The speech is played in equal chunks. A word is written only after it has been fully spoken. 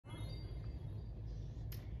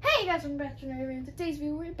Hey guys, welcome back to another video. In today's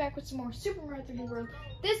video, we're back with some more Super Mario 3D World.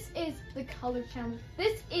 This is the color challenge.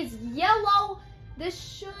 This is yellow. This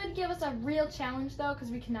should give us a real challenge though,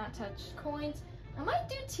 because we cannot touch coins. I might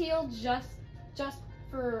do teal just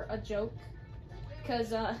for a joke,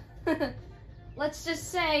 because let's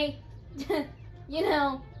just say, you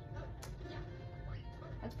know,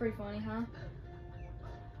 that's pretty funny, huh?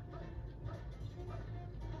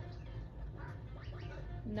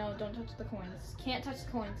 No, don't touch the coins. Can't touch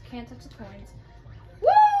the coins. Can't touch the coins. Woo!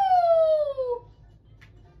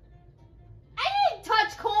 I didn't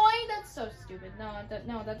touch coin! That's so stupid. No,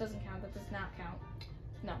 that doesn't count. That does not count.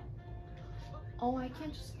 No. Oh, I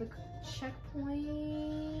can't just the checkpoint.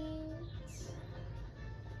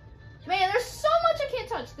 Man, there's so much I can't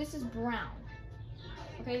touch. This is brown.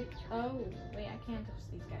 Okay. Oh, wait, I can't touch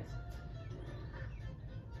these guys.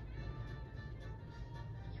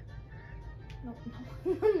 No,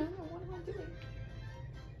 what am I doing?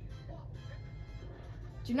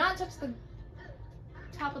 Do not touch the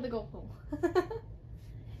top of the goal pole.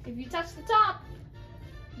 If you touch the top,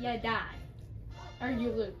 you die. Or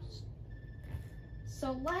you lose.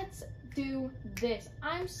 So let's do this.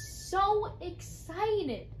 I'm so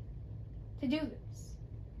excited to do this.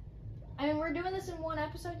 I mean, we're doing this in one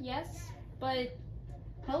episode, yes, but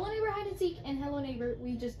Hello Neighbor Hide and Seek and Hello Neighbor,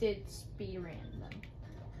 we just did speed ran them.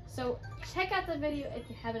 So check out the video if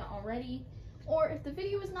you haven't already, or if the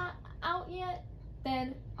video is not out yet,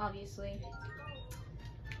 then obviously,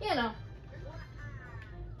 you know,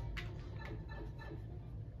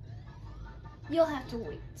 you'll have to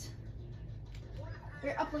wait.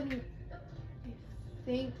 We're uploading, I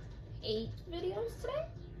think, 8 videos today,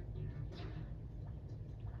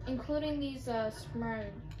 including these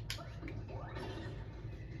Smart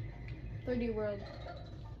 3D World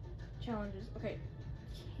challenges. Okay.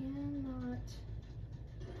 Cannot.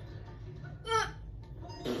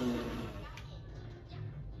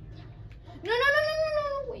 No,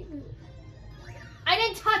 wait. I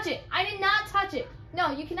didn't touch it. I did not touch it. No,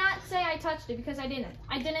 you cannot say I touched it because I didn't.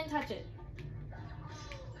 I didn't touch it.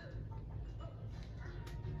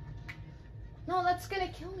 No, that's gonna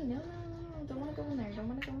kill me. No. Don't want to go in there. Don't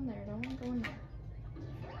want to go in there. Don't want to go in there.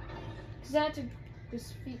 Because I had to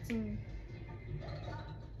defeat some.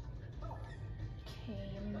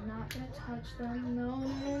 I'm not gonna touch them. No.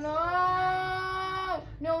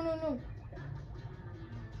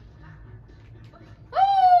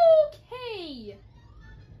 Okay.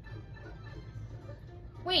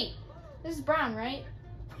 Wait, this is brown, right?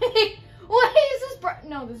 Wait, is this brown?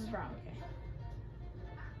 No, this is brown. Okay.